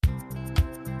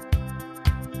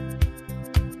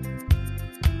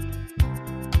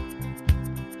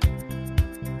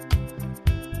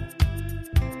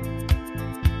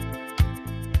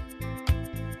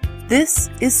This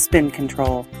is Spin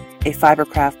Control, a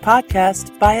Fibercraft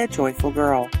podcast by a joyful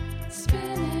girl.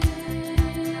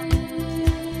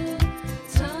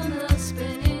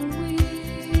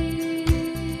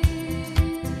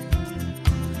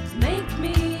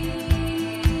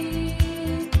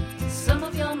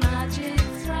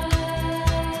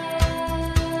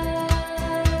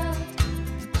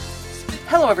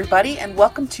 Hello everybody, and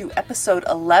welcome to episode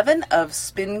 11 of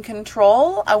Spin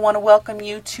Control. I want to welcome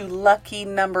you to lucky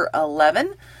number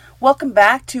 11. Welcome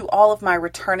back to all of my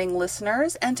returning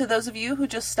listeners, and to those of you who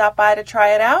just stopped by to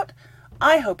try it out.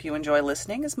 I hope you enjoy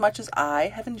listening as much as I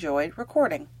have enjoyed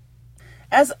recording.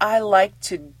 As I like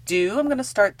to do, I'm going to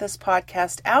start this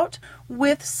podcast out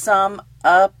with some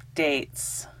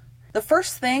updates. The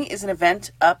first thing is an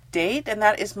event update, and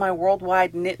that is my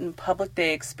Worldwide Knit Public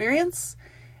Day experience.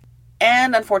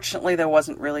 And unfortunately, there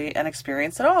wasn't really an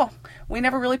experience at all. We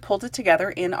never really pulled it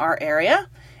together in our area,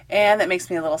 and that makes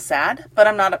me a little sad, but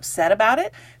I'm not upset about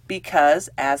it because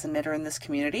as a knitter in this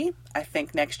community, I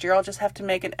think next year I'll just have to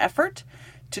make an effort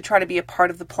to try to be a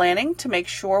part of the planning to make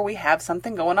sure we have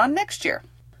something going on next year.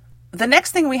 The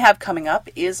next thing we have coming up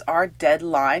is our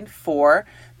deadline for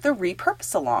the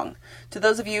Repurpose Along. To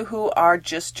those of you who are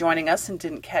just joining us and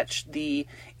didn't catch the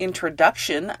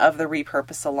introduction of the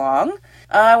Repurpose Along,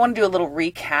 I want to do a little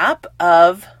recap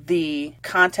of the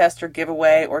contest or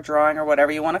giveaway or drawing or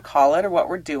whatever you want to call it or what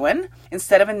we're doing.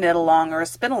 Instead of a knit along or a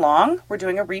spin along, we're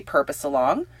doing a Repurpose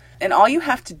Along. And all you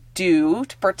have to do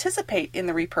to participate in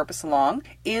the Repurpose Along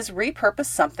is repurpose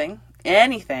something,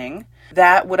 anything,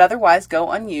 that would otherwise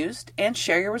go unused and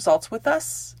share your results with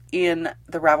us in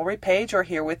the Ravelry page or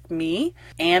here with me,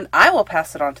 and I will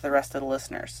pass it on to the rest of the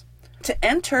listeners. To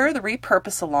enter the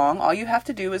Repurpose Along, all you have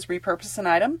to do is repurpose an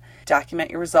item,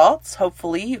 document your results.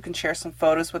 Hopefully you can share some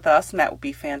photos with us, and that would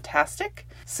be fantastic.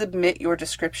 Submit your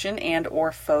description and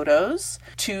or photos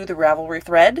to the Ravelry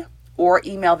thread, or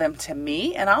email them to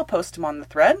me, and I'll post them on the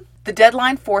thread. The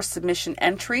deadline for submission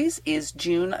entries is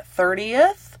June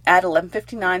 30th at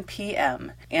 11:59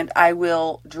 p.m. and I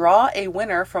will draw a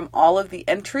winner from all of the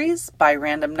entries by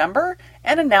random number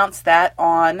and announce that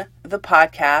on the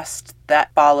podcast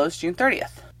that follows June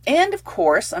 30th. And of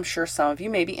course, I'm sure some of you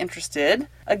may be interested.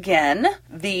 Again,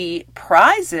 the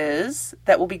prizes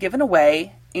that will be given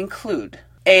away include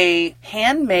a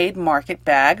handmade market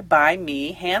bag by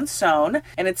me, hand sewn,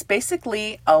 and it's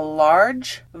basically a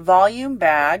large volume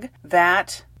bag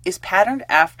that is patterned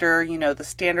after, the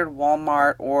standard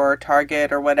Walmart or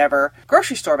Target or whatever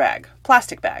grocery store bag,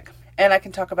 plastic bag. And I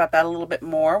can talk about that a little bit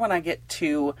more when I get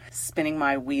to spinning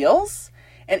my wheels.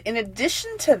 And in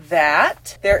addition to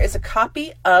that, there is a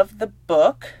copy of the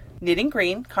book, Knitting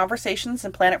Green, Conversations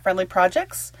in Planet-Friendly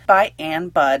Projects by Ann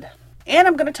Budd. And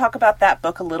I'm going to talk about that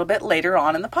book a little bit later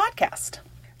on in the podcast.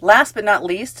 Last but not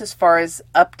least, as far as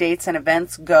updates and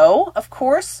events go, of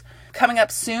course, coming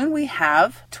up soon we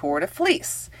have Tour de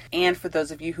Fleece. And for those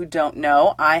of you who don't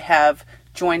know, I have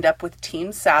joined up with Team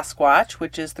Sasquatch,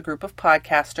 which is the group of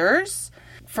podcasters,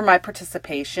 for my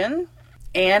participation.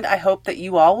 And I hope that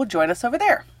you all will join us over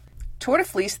there. Tour de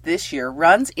Fleece this year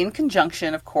runs in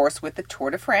conjunction, of course, with the Tour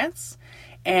de France.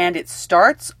 And it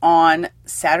starts on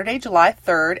Saturday, July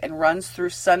 3rd and runs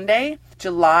through Sunday,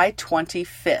 July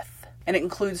 25th. And it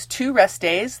includes 2 rest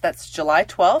days. That's July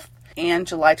 12th and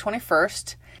July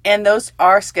 21st. And those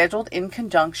are scheduled in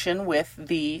conjunction with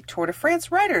the Tour de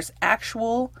France riders'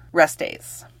 actual rest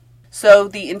days. So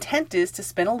the intent is to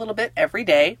spin a little bit every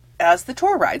day as the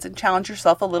tour rides and challenge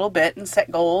yourself a little bit and set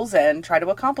goals and try to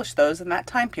accomplish those in that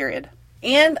time period.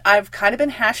 And I've kind of been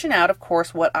hashing out, of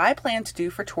course, what I plan to do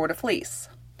for Tour de Fleece.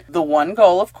 The one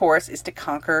goal, of course, is to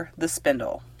conquer the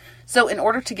spindle. So in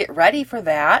order to get ready for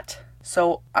that,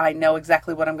 so I know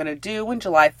exactly what I'm going to do when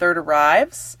July 3rd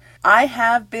arrives, I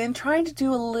have been trying to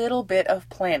do a little bit of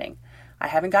planning. I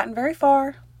haven't gotten very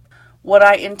far. What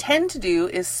I intend to do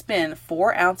is spin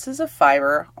 4 ounces of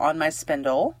fiber on my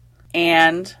spindle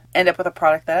and end up with a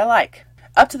product that I like.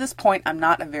 Up to this point, I'm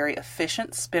not a very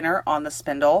efficient spinner on the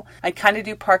spindle. I kind of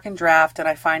do park and draft, and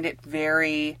I find it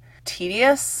very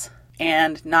tedious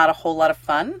and not a whole lot of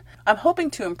fun. I'm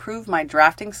hoping to improve my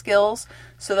drafting skills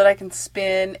so that I can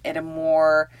spin at a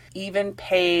more even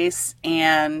pace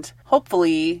and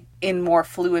hopefully in more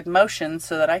fluid motion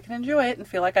so that I can enjoy it and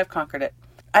feel like I've conquered it.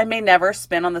 I may never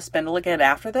spin on the spindle again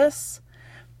after this,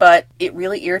 but it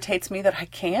really irritates me that I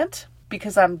can't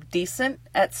because I'm decent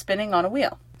at spinning on a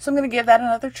wheel. So I'm going to give that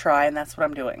another try, and that's what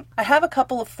I'm doing. I have a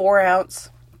couple of 4-ounce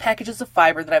packages of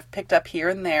fiber that I've picked up here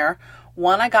and there.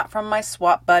 One I got from my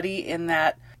swap buddy in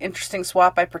that interesting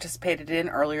swap I participated in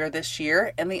earlier this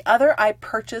year, and the other I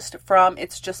purchased from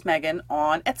It's Just Megan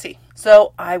on Etsy.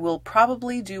 So I will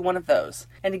probably do one of those.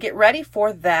 And to get ready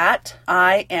for that,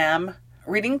 I am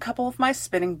reading a couple of my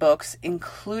spinning books,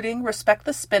 including Respect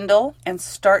the Spindle and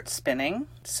Start Spinning.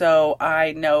 So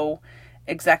I know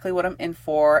exactly what I'm in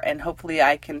for, and hopefully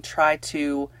I can try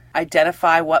to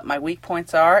identify what my weak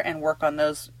points are and work on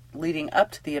those leading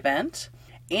up to the event.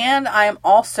 And I am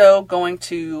also going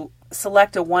to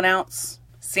select a 1 ounce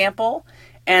sample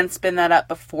and spin that up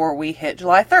before we hit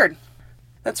July 3rd.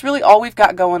 That's really all we've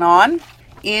got going on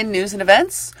in news and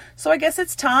events. So I guess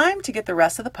it's time to get the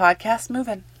rest of the podcast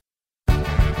moving.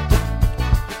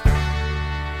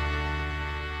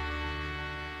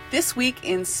 This week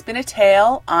in Spin a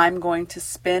Tale, I'm going to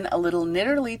spin a little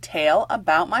knitterly tale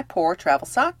about my poor travel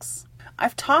socks.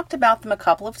 I've talked about them a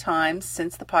couple of times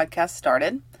since the podcast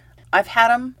started. I've had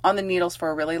them on the needles for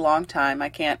a really long time. I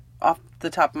can't, off the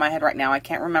top of my head right now, I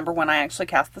can't remember when I actually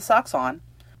cast the socks on.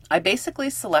 I basically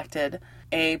selected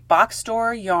a box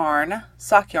store yarn,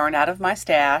 sock yarn out of my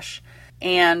stash,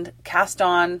 and cast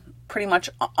on pretty much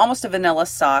almost a vanilla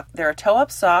sock. They're a toe-up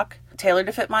sock, tailored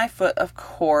to fit my foot, of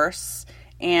course.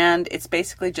 And it's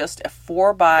basically just a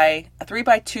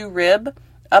 3x2 rib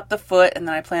up the foot, and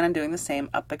then I plan on doing the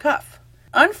same up the cuff.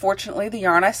 Unfortunately, the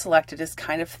yarn I selected is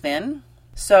kind of thin,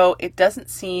 so it doesn't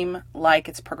seem like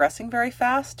it's progressing very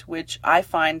fast, which I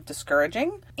find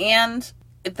discouraging. And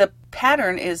the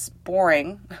pattern is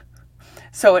boring,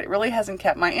 so it really hasn't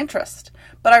kept my interest.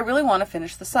 But I really want to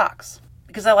finish the socks,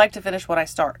 because I like to finish what I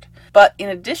start. But in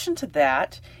addition to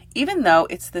that, even though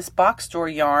it's this box store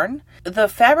yarn, the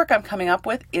fabric I'm coming up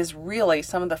with is really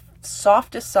some of the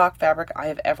softest sock fabric I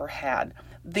have ever had.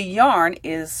 The yarn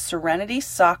is Serenity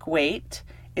Sock Weight.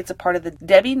 It's a part of the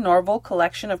Debbie Norville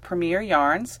collection of premier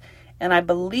yarns, and I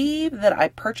believe that I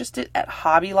purchased it at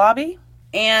Hobby Lobby.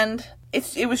 And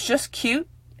it was just cute.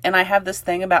 And I have this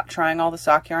thing about trying all the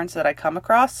sock yarns that I come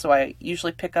across, so I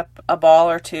usually pick up a ball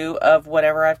or two of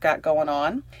whatever I've got going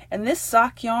on. And this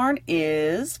sock yarn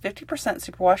is 50%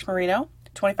 superwash merino,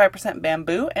 25%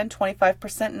 bamboo, and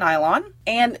 25% nylon.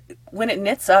 And when it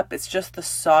knits up, it's just the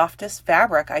softest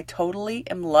fabric. I totally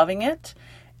am loving it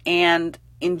and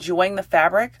enjoying the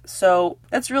fabric. So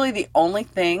that's really the only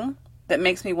thing that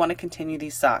makes me want to continue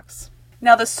these socks.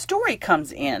 Now the story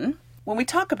comes in when we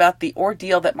talk about the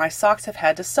ordeal that my socks have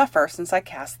had to suffer since I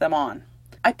cast them on.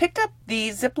 I picked up the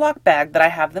Ziploc bag that I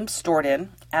have them stored in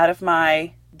out of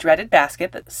my dreaded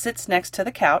basket that sits next to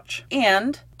the couch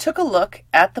and took a look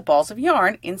at the balls of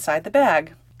yarn inside the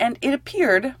bag. And it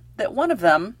appeared that one of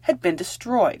them had been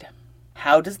destroyed.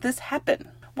 How does this happen?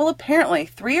 Well, apparently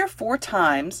 3 or 4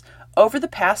 times over the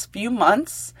past few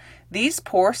months, these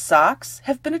poor socks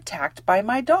have been attacked by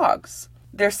my dogs.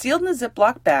 They're sealed in a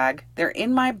Ziploc bag, they're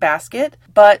in my basket,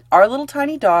 but our little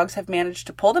tiny dogs have managed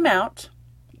to pull them out,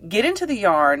 get into the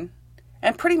yarn,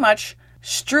 and pretty much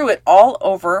strew it all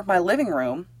over my living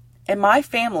room. And my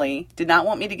family did not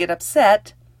want me to get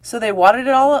upset, so they wadded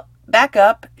it all back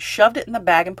up, shoved it in the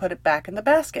bag, and put it back in the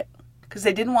basket, because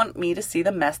they didn't want me to see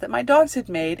the mess that my dogs had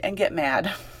made and get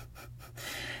mad.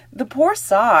 The poor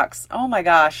socks, oh my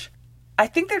gosh. I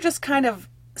think they're just kind of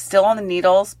still on the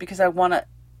needles because I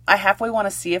halfway want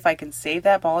to see if I can save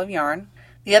that ball of yarn.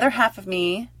 The other half of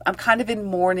me, I'm kind of in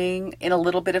mourning, in a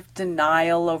little bit of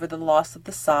denial over the loss of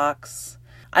the socks.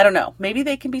 I don't know. Maybe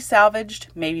they can be salvaged,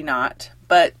 maybe not.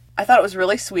 But I thought it was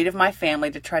really sweet of my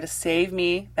family to try to save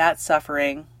me that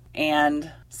suffering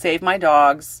and save my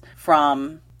dogs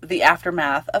from the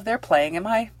aftermath of their playing in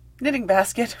my knitting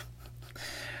basket.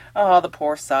 Oh, the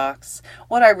poor socks.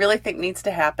 What I really think needs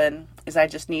to happen is I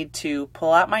just need to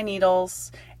pull out my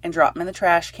needles and drop them in the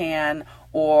trash can,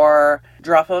 or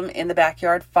drop them in the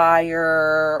backyard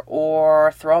fire,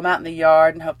 or throw them out in the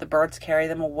yard and hope the birds carry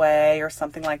them away, or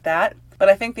something like that. But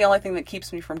I think the only thing that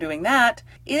keeps me from doing that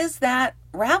is that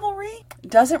Ravelry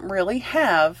doesn't really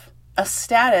have a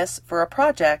status for a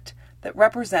project that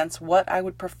represents what I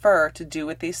would prefer to do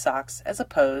with these socks as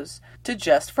opposed to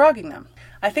just frogging them.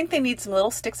 I think they need some little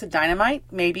sticks of dynamite,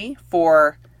 maybe,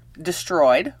 for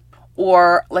destroyed,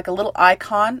 or like a little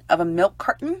icon of a milk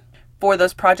carton for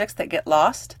those projects that get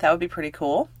lost. That would be pretty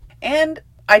cool. And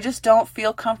I just don't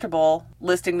feel comfortable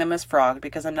listing them as frogged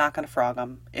because I'm not going to frog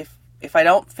them. If I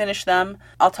don't finish them,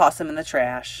 I'll toss them in the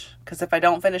trash. Because if I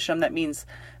don't finish them, that means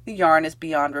the yarn is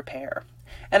beyond repair.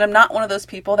 And I'm not one of those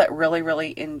people that really,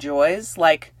 really enjoys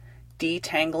like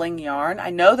detangling yarn. I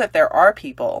know that there are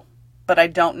people, but I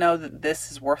don't know that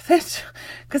this is worth it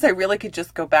because I really could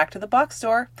just go back to the box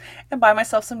store and buy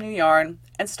myself some new yarn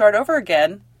and start over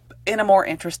again in a more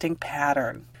interesting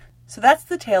pattern. So that's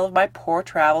the tale of my poor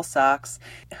travel socks,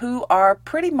 who are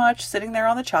pretty much sitting there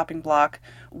on the chopping block,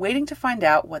 waiting to find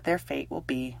out what their fate will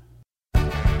be.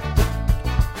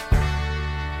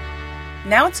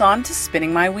 Now it's on to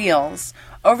spinning my wheels.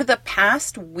 Over the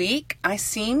past week, I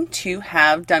seem to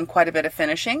have done quite a bit of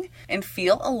finishing and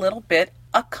feel a little bit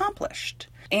accomplished.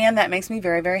 And that makes me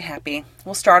very, very happy.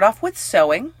 We'll start off with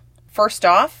sewing. First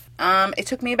off, it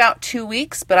took me about 2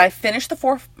 weeks, but I finished the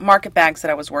 4 market bags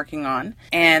that I was working on.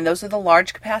 And those are the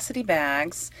large capacity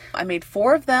bags. I made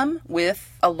 4 of them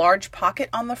with a large pocket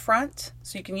on the front.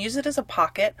 So you can use it as a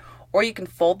pocket, or you can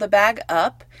fold the bag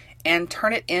up and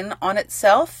turn it in on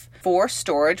itself for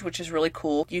storage, which is really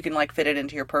cool. You can fit it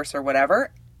into your purse or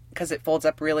whatever because it folds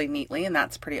up really neatly, and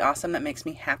that's pretty awesome. That makes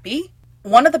me happy.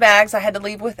 One of the bags I had to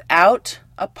leave without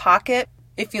a pocket.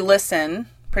 If you listen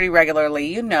pretty regularly,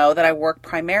 you know that I work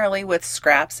primarily with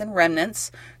scraps and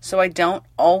remnants, so I don't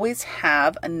always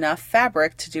have enough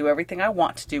fabric to do everything I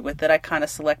want to do with it. I kind of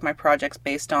select my projects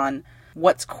based on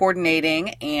what's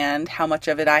coordinating and how much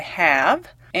of it I have.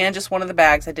 And just one of the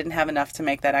bags, I didn't have enough to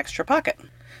make that extra pocket.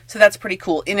 So that's pretty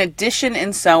cool. In addition,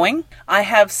 in sewing, I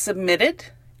have submitted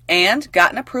and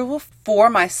gotten approval for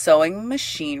my sewing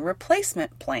machine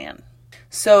replacement plan.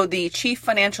 So the chief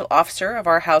financial officer of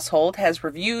our household has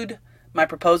reviewed my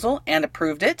proposal and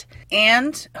approved it.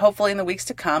 And hopefully in the weeks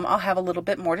to come, I'll have a little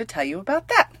bit more to tell you about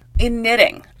that. In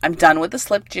knitting, I'm done with the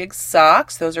slip jig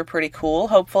socks. Those are pretty cool.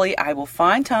 Hopefully I will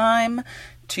find time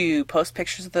to post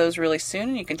pictures of those really soon,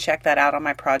 and you can check that out on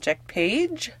my project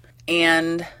page.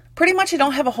 And pretty much I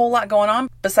don't have a whole lot going on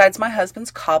besides my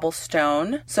husband's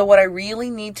cobblestone. So what I really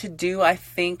need to do, I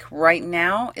think right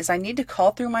now, is I need to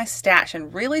call through my stash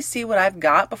and really see what I've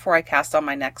got before I cast on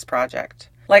my next project.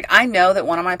 I know that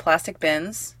one of my plastic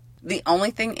bins, the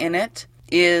only thing in it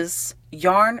is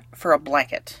yarn for a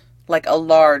blanket, a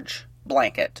large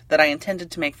blanket that I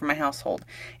intended to make for my household.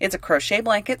 It's a crochet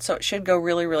blanket, so it should go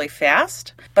really, really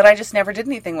fast, but I just never did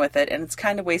anything with it, and it's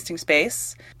kind of wasting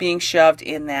space being shoved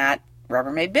in that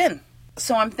Rubbermaid bin.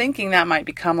 So I'm thinking that might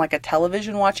become a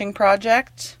television watching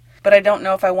project, but I don't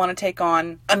know if I want to take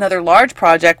on another large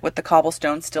project with the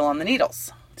cobblestone still on the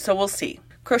needles. So we'll see.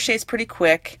 Crochet's pretty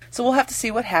quick, so we'll have to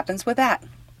see what happens with that.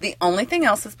 The only thing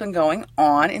else that's been going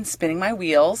on in spinning my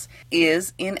wheels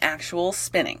is in actual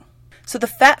spinning. So the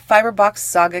Fat Fiber Box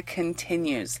saga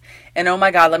continues. And oh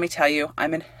my God, let me tell you,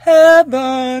 I'm in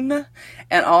heaven.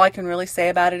 And all I can really say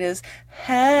about it is,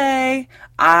 hey,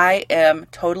 I am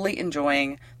totally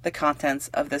enjoying the contents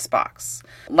of this box.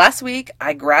 Last week,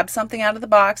 I grabbed something out of the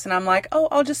box and I'm like, oh,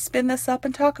 I'll just spin this up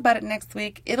and talk about it next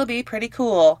week. It'll be pretty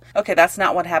cool. Okay, that's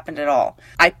not what happened at all.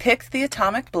 I picked the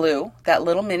Atomic Blue, that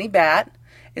little mini bat.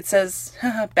 It says,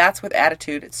 bats with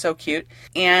attitude. It's so cute.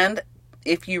 And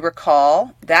if you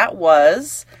recall, that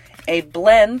was a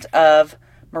blend of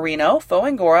merino, faux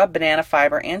angora, banana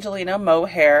fiber, Angelino,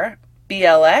 mohair,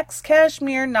 BLX,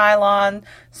 cashmere, nylon,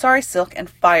 sari silk, and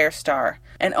Firestar.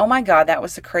 And oh my God, that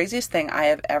was the craziest thing I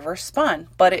have ever spun.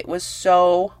 But it was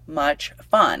so much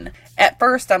fun. At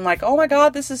first, I'm like, oh my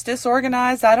God, this is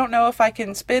disorganized. I don't know if I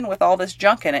can spin with all this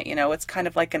junk in it. It's kind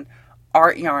of like an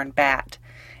art yarn bat.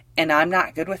 And I'm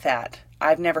not good with that.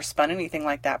 I've never spun anything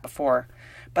like that before.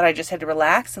 But I just had to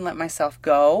relax and let myself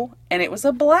go. And it was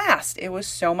a blast. It was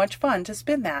so much fun to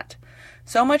spin that.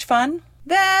 So much fun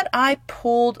that I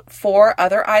pulled 4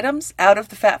 other items out of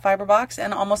the Fat Fiber Box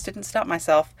and almost didn't stop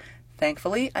myself.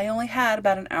 Thankfully, I only had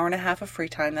about an hour and a half of free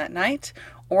time that night,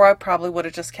 or I probably would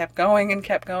have just kept going and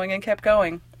kept going and kept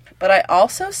going. But I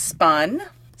also spun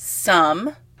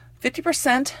some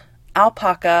 50%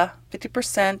 alpaca,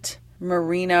 50%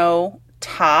 merino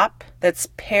top that's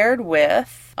paired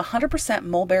with 100%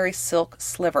 mulberry silk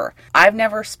sliver. I've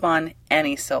never spun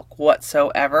any silk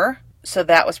whatsoever, so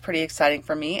that was pretty exciting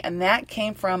for me. And that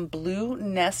came from Blue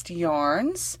Nest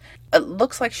Yarns. It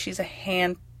looks like she's a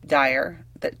hand dyer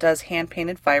that does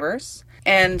hand-painted fibers.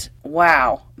 And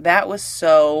wow, that was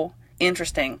so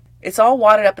interesting. It's all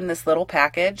wadded up in this little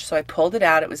package, so I pulled it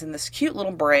out. It was in this cute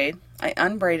little braid. I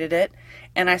unbraided it,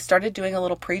 and I started doing a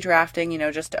little pre-drafting,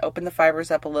 just to open the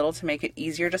fibers up a little to make it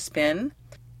easier to spin.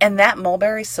 And that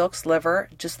mulberry silk sliver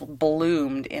just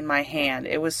bloomed in my hand.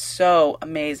 It was so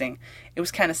amazing. It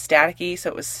was kind of staticky, so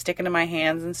it was sticking to my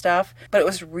hands and stuff, but it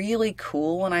was really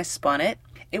cool when I spun it.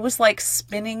 It was like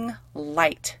spinning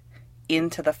light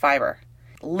into the fiber,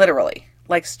 literally.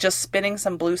 Like just spinning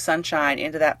some blue sunshine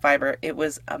into that fiber. It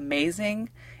was amazing.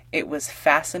 It was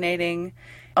fascinating.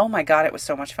 Oh my God, it was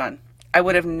so much fun. I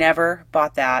would have never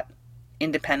bought that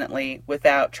independently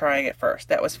without trying it first.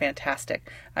 That was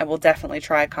fantastic. I will definitely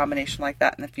try a combination like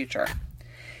that in the future.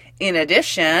 In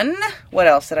addition, what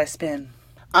else did I spin?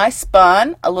 I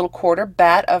spun a little quarter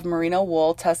bat of merino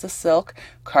wool, Tessa silk,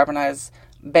 carbonized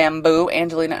bamboo,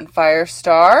 Angelina and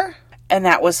Firestar. And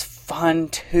that was fun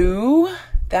too.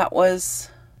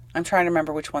 I'm trying to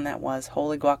remember which one that was.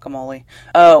 Holy guacamole.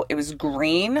 Oh, it was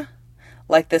green,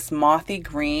 like this mothy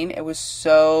green. It was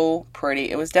so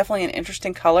pretty. It was definitely an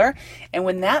interesting color. And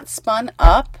when that spun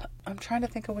up, I'm trying to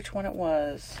think of which one it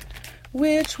was.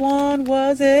 Which one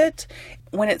was it?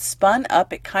 When it spun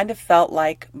up, it kind of felt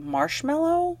like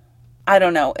marshmallow. I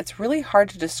don't know. It's really hard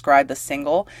to describe the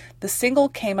single. The single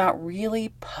came out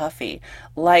really puffy.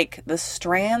 Like the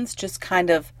strands just kind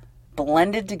of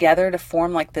blended together to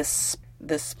form like this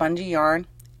spongy yarn.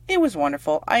 It was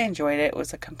wonderful. I enjoyed it. It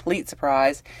was a complete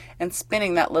surprise. And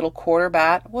spinning that little quarter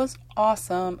bat was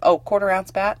awesome. Oh, quarter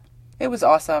ounce bat. It was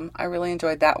awesome. I really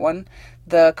enjoyed that one.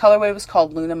 The colorway was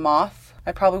called Luna Moth.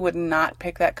 I probably would not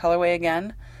pick that colorway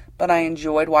again, but I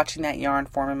enjoyed watching that yarn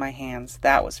form in my hands.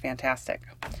 That was fantastic.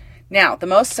 Now, the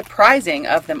most surprising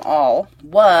of them all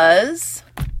was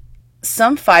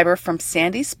some fiber from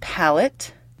Sandy's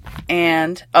Palette.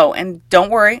 And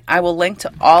don't worry, I will link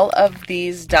to all of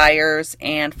these dyers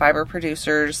and fiber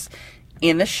producers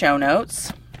in the show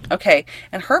notes. Okay,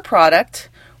 and her product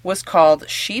was called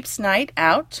Sheep's Night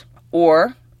Out,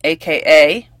 or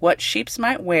AKA What Sheeps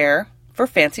Might Wear for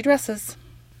Fancy Dresses.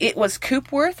 It was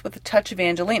Coopworth with a touch of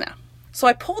Angelina. So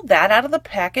I pulled that out of the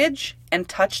package and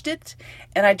touched it,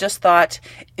 and I just thought,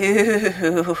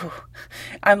 ew.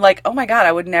 I'm like, oh my God,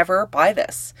 I would never buy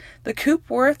this. The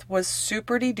Coopworth was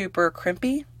super-de-duper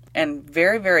crimpy and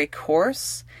very, very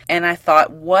coarse, and I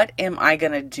thought, what am I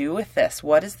going to do with this?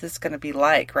 What is this going to be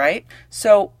like, right?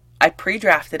 So I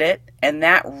pre-drafted it, and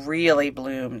that really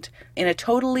bloomed in a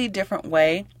totally different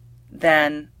way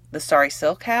than the Starry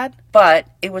Silk had, but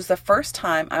it was the first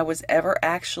time I was ever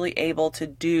actually able to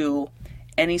do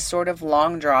any sort of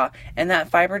long draw, and that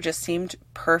fiber just seemed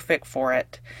perfect for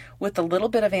it. With a little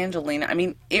bit of Angelina, I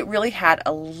mean, it really had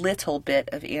a little bit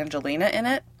of Angelina in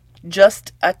it,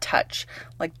 just a touch,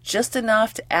 like just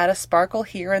enough to add a sparkle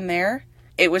here and there.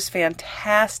 It was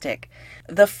fantastic.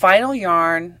 The final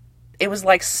yarn, it was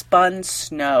like spun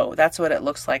snow. That's what it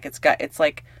looks like. It's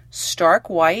like stark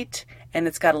white, and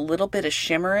it's got a little bit of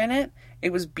shimmer in it.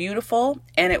 It was beautiful,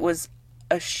 and it was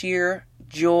a sheer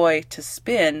joy to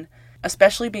spin,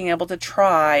 especially being able to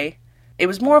try. It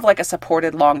was more of like a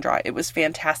supported long draw. It was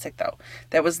fantastic though.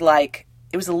 It was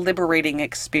a liberating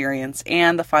experience,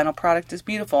 and the final product is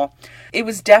beautiful. It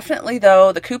was definitely,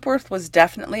 though, the Coopworth was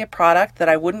definitely a product that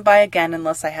I wouldn't buy again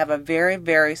unless I have a very,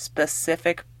 very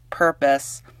specific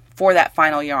purpose for that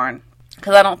final yarn.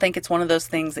 Because I don't think it's one of those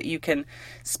things that you can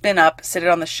spin up, sit it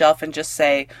on the shelf, and just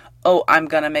say, oh, I'm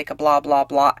going to make a blah, blah,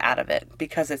 blah out of it.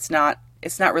 Because it's not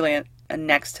really a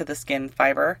next to the skin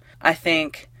fiber. I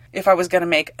think if I was going to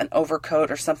make an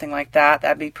overcoat or something like that,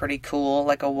 that'd be pretty cool,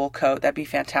 like a wool coat. That'd be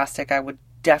fantastic. I would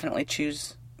definitely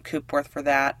choose Coopworth for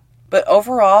that. But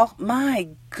overall, my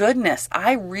goodness,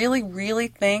 I really, really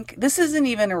think this isn't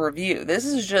even a review. This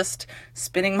is just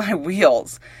spinning my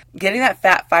wheels. Getting that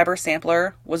fat fiber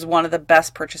sampler was one of the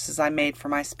best purchases I made for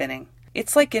my spinning.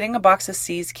 It's like getting a box of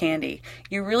See's candy.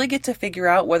 You really get to figure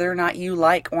out whether or not you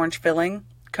like orange filling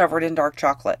covered in dark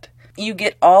chocolate. You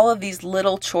get all of these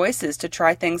little choices to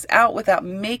try things out without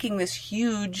making this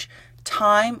huge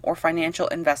time or financial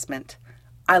investment.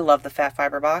 I love the fat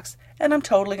fiber box, and I'm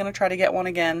totally going to try to get one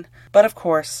again. But of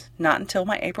course, not until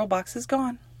my April box is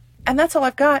gone. And that's all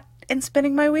I've got in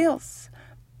spinning my wheels.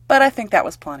 But I think that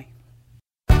was plenty.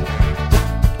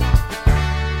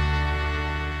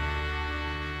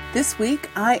 This week,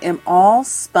 I am all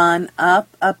spun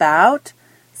up about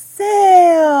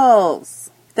sales.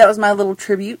 That was my little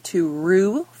tribute to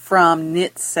Rue from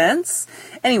Knit Sense.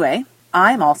 Anyway,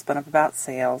 I'm all spun up about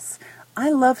sales. I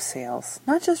love sales,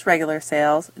 not just regular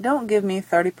sales. Don't give me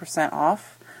 30%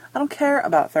 off. I don't care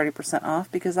about 30% off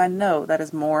because I know that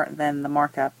is more than the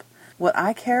markup. What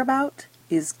I care about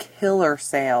is killer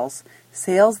sales,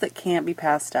 sales that can't be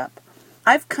passed up.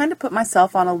 I've kind of put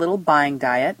myself on a little buying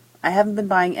diet. I haven't been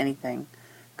buying anything.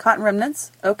 Cotton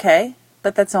remnants, okay,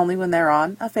 but that's only when they're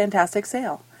on a fantastic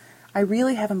sale. I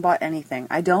really haven't bought anything.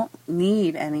 I don't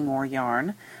need any more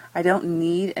yarn. I don't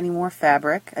need any more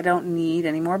fabric. I don't need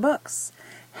any more books.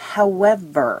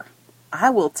 However, I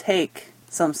will take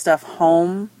some stuff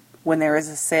home when there is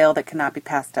a sale that cannot be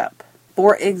passed up.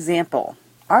 For example,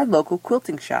 our local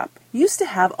quilting shop used to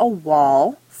have a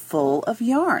wall full of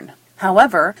yarn.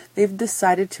 However, they've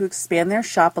decided to expand their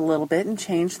shop a little bit and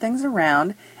change things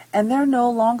around, and they're no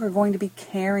longer going to be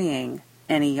carrying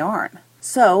any yarn.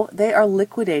 So they are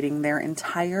liquidating their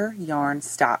entire yarn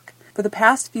stock. For the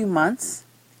past few months,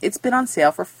 it's been on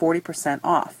sale for 40%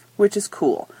 off, which is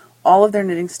cool. all of their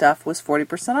knitting stuff was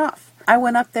 40% off. I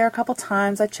went up there a couple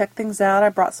times. I checked things out. I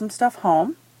brought some stuff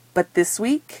home. But this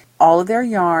week, all of their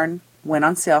yarn went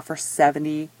on sale for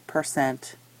 70%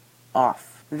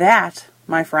 off. That,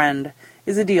 my friend,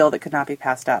 is a deal that could not be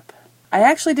passed up. I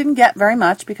actually didn't get very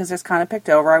much because it's kind of picked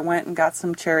over. I went and got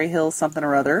some Cherry Hill something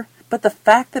or other. But the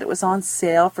fact that it was on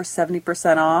sale for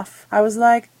 70% off, I was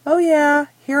like, oh yeah,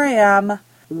 here I am.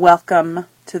 Welcome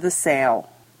to the sale.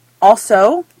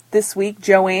 Also, this week,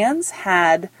 Joann's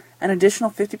had an additional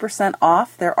 50%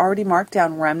 off their already marked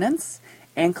down remnants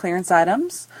and clearance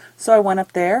items. So I went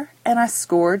up there and I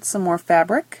scored some more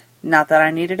fabric. Not that I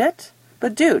needed it,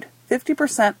 but dude,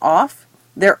 50% off,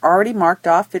 they're already marked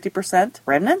off 50%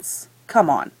 remnants? Come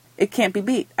on. It can't be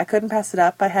beat. I couldn't pass it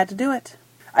up. I had to do it.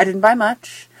 I didn't buy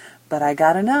much, but I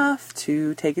got enough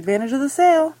to take advantage of the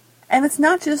sale. And it's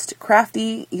not just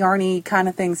crafty, yarny kind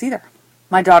of things either.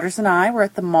 My daughters and I were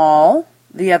at the mall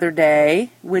the other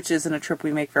day, which isn't a trip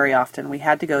we make very often. We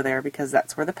had to go there because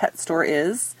that's where the pet store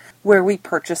is, where we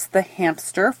purchased the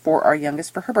hamster for our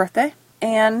youngest for her birthday.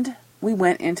 And we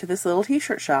went into this little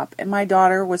t-shirt shop, and my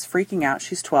daughter was freaking out.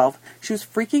 She's 12. She was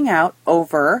freaking out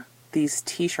over these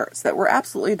t-shirts that were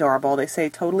absolutely adorable. They say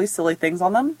totally silly things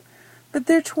on them, but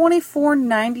they're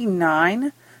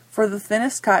 $24.99 for the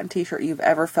thinnest cotton t-shirt you've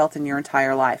ever felt in your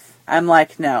entire life. I'm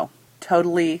like, no,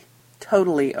 totally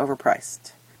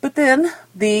overpriced. But then,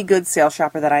 the good sale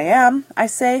shopper that I am, I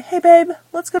say, hey babe,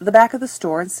 let's go to the back of the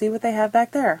store and see what they have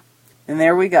back there. And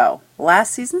there we go.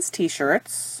 Last season's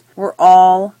t-shirts were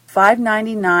all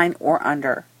 $5.99 or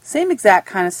under. Same exact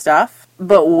kind of stuff,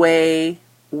 but way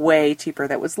cheaper.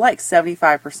 That was like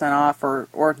 75% off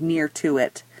or near to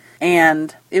it.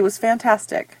 And it was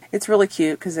fantastic. It's really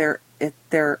cute because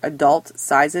they're adult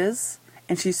sizes,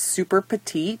 and she's super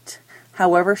petite.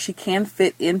 However, she can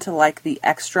fit into like the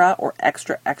extra or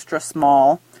extra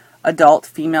small adult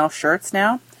female shirts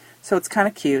now. So it's kind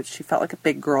of cute. She felt like a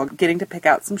big girl getting to pick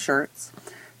out some shirts.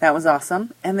 That was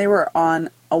awesome. And they were on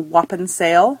a whopping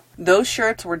sale. Those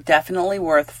shirts were definitely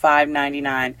worth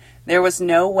 $5.99. There was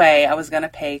no way I was going to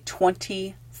pay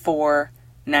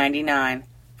 $24.99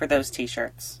 for those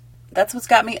t-shirts. That's what's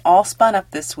got me all spun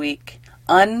up this week.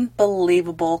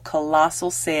 Unbelievable,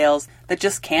 colossal sales that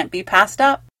just can't be passed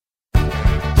up.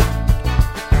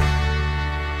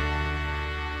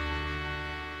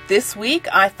 This week,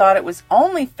 I thought it was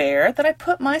only fair that I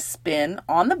put my spin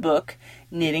on the book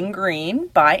Knitting Green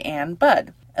by Ann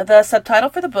Budd. The subtitle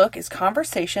for the book is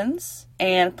Conversations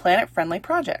and Planet-Friendly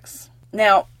Projects.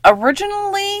 Now,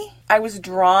 originally, I was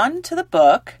drawn to the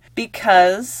book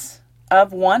because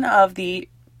of one of the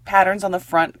patterns on the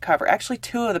front cover. Actually,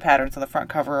 two of the patterns on the front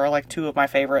cover are like two of my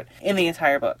favorite in the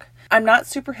entire book. I'm not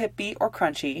super hippie or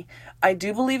crunchy. I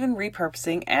do believe in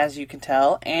repurposing, as you can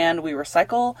tell, and we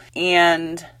recycle,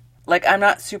 and I'm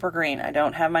not super green. I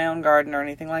don't have my own garden or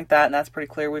anything like that, and that's pretty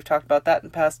clear. We've talked about that in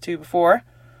the past too before.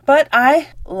 But I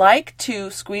like to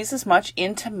squeeze as much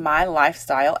into my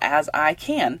lifestyle as I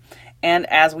can. And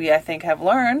as we, I think, have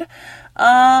learned,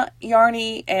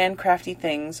 yarny and crafty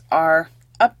things are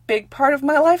a big part of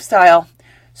my lifestyle.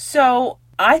 So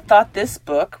I thought this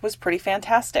book was pretty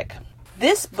fantastic.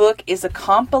 This book is a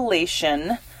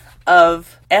compilation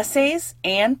of essays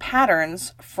and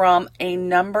patterns from a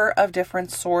number of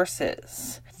different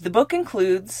sources. The book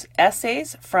includes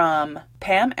essays from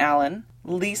Pam Allen,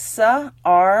 Lisa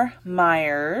R.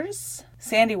 Myers,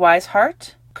 Sandy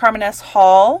Weishart, Carmen S.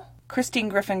 Hall, Christine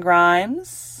Griffin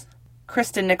Grimes,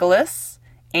 Kristen Nicholas,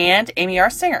 and Amy R.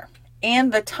 Singer.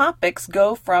 And the topics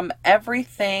go from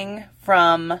everything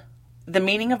from the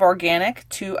meaning of organic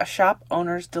to a shop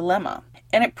owner's dilemma.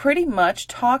 And it pretty much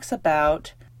talks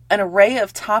about an array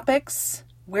of topics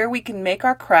where we can make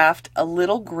our craft a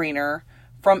little greener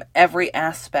from every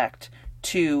aspect,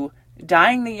 to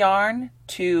dyeing the yarn,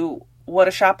 to what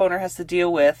a shop owner has to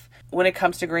deal with when it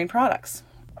comes to green products.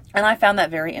 And I found that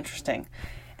very interesting.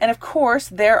 And of course,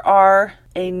 there are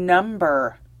a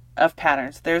number of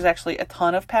patterns. There's actually a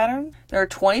ton of patterns. There are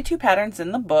 22 patterns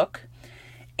in the book.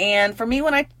 And for me,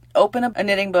 when I open a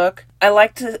knitting book, I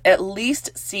like to at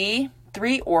least see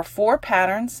 3 or 4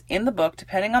 patterns in the book,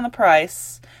 depending on the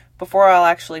price, before I'll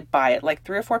actually buy it. Like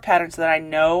 3 or 4 patterns that I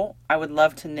know I would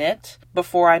love to knit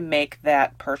before I make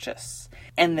that purchase.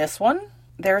 And this one,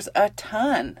 there's a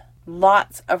ton.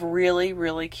 Lots of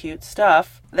really cute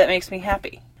stuff that makes me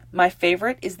happy. My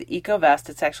favorite is the Eco Vest.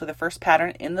 It's actually the first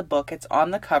pattern in the book. It's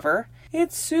on the cover.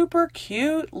 It's super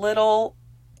cute little,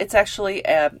 it's actually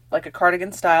like a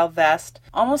cardigan style vest,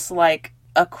 almost like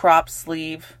a crop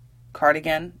sleeve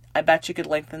cardigan. I bet you could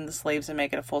lengthen the sleeves and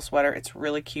make it a full sweater. It's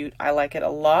really cute. I like it a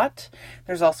lot.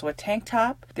 There's also a tank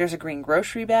top. There's a green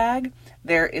grocery bag.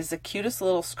 There is the cutest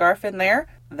little scarf in there.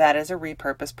 That is a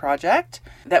repurpose project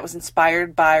that was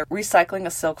inspired by recycling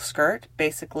a silk skirt,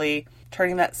 basically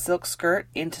turning that silk skirt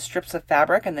into strips of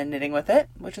fabric and then knitting with it,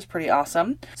 which is pretty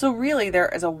awesome. So really, there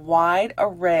is a wide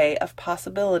array of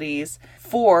possibilities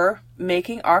for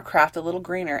making our craft a little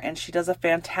greener, and she does a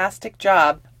fantastic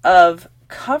job of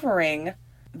covering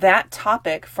that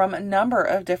topic from a number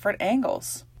of different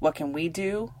angles. What can we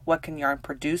do? What can yarn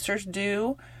producers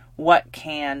do? What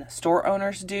can store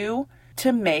owners do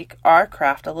to make our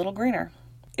craft a little greener?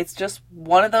 It's just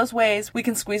one of those ways we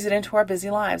can squeeze it into our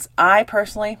busy lives. I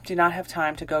personally do not have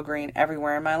time to go green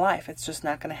everywhere in my life. It's just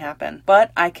not going to happen.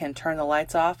 But I can turn the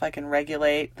lights off, I can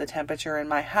regulate the temperature in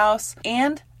my house,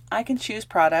 and I can choose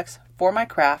products for my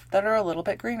craft that are a little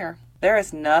bit greener. There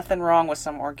is nothing wrong with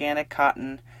some organic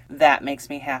cotton. That makes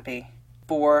me happy,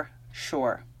 for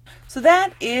sure. So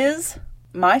that is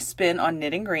my spin on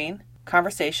Knitting Green,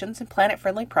 Conversations and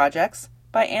Planet-Friendly Projects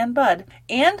by Ann Budd.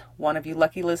 And one of you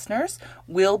lucky listeners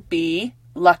will be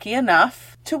lucky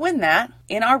enough to win that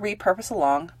in our Repurpose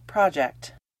Along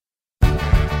project.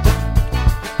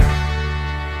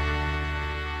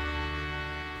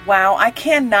 Wow, I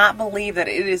cannot believe that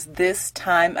it is this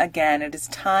time again. It is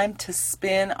time to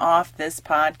spin off this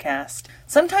podcast.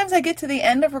 Sometimes I get to the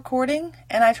end of recording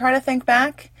and I try to think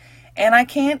back, and I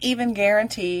can't even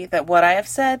guarantee that what I have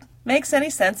said makes any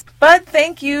sense. But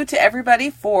thank you to everybody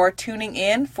for tuning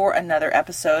in for another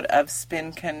episode of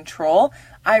Spin Control.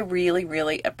 I really,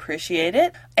 really appreciate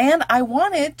it. And I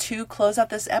wanted to close out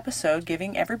this episode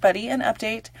giving everybody an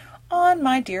update on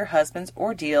my dear husband's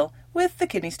ordeal with the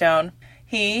kidney stone.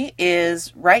 He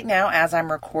is, right now as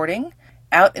I'm recording,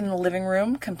 out in the living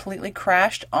room, completely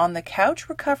crashed on the couch,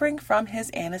 recovering from his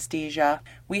anesthesia.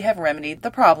 We have remedied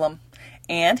the problem,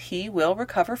 and he will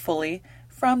recover fully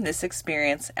from this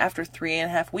experience. After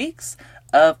 3.5 weeks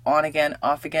of on-again,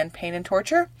 off-again pain and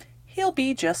torture, he'll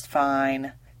be just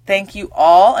fine. Thank you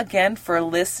all again for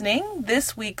listening.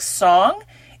 This week's song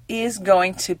is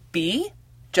going to be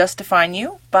Just to Find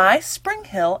You by Spring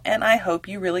Hill, and I hope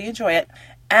you really enjoy it.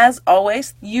 As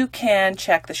always, you can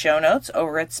check the show notes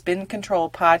over at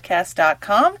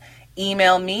spincontrolpodcast.com.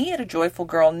 Email me at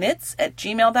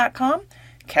ajoyfulgirlknits@gmail.com.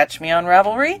 Catch me on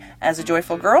Ravelry as A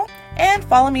Joyful Girl, and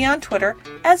follow me on Twitter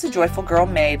as A Joyful Girl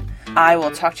Maid. I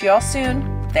will talk to you all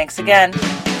soon. Thanks again.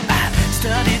 I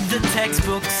studied the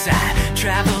textbooks, I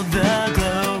traveled the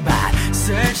globe, I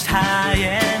searched high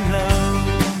and low.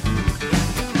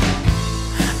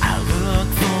 I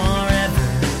looked forever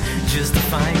just to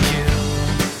find you.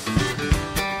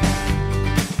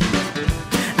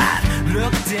 I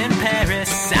looked in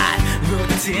Paris, I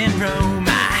looked in Rome,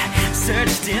 I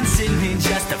searched in Sydney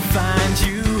just to find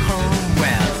you.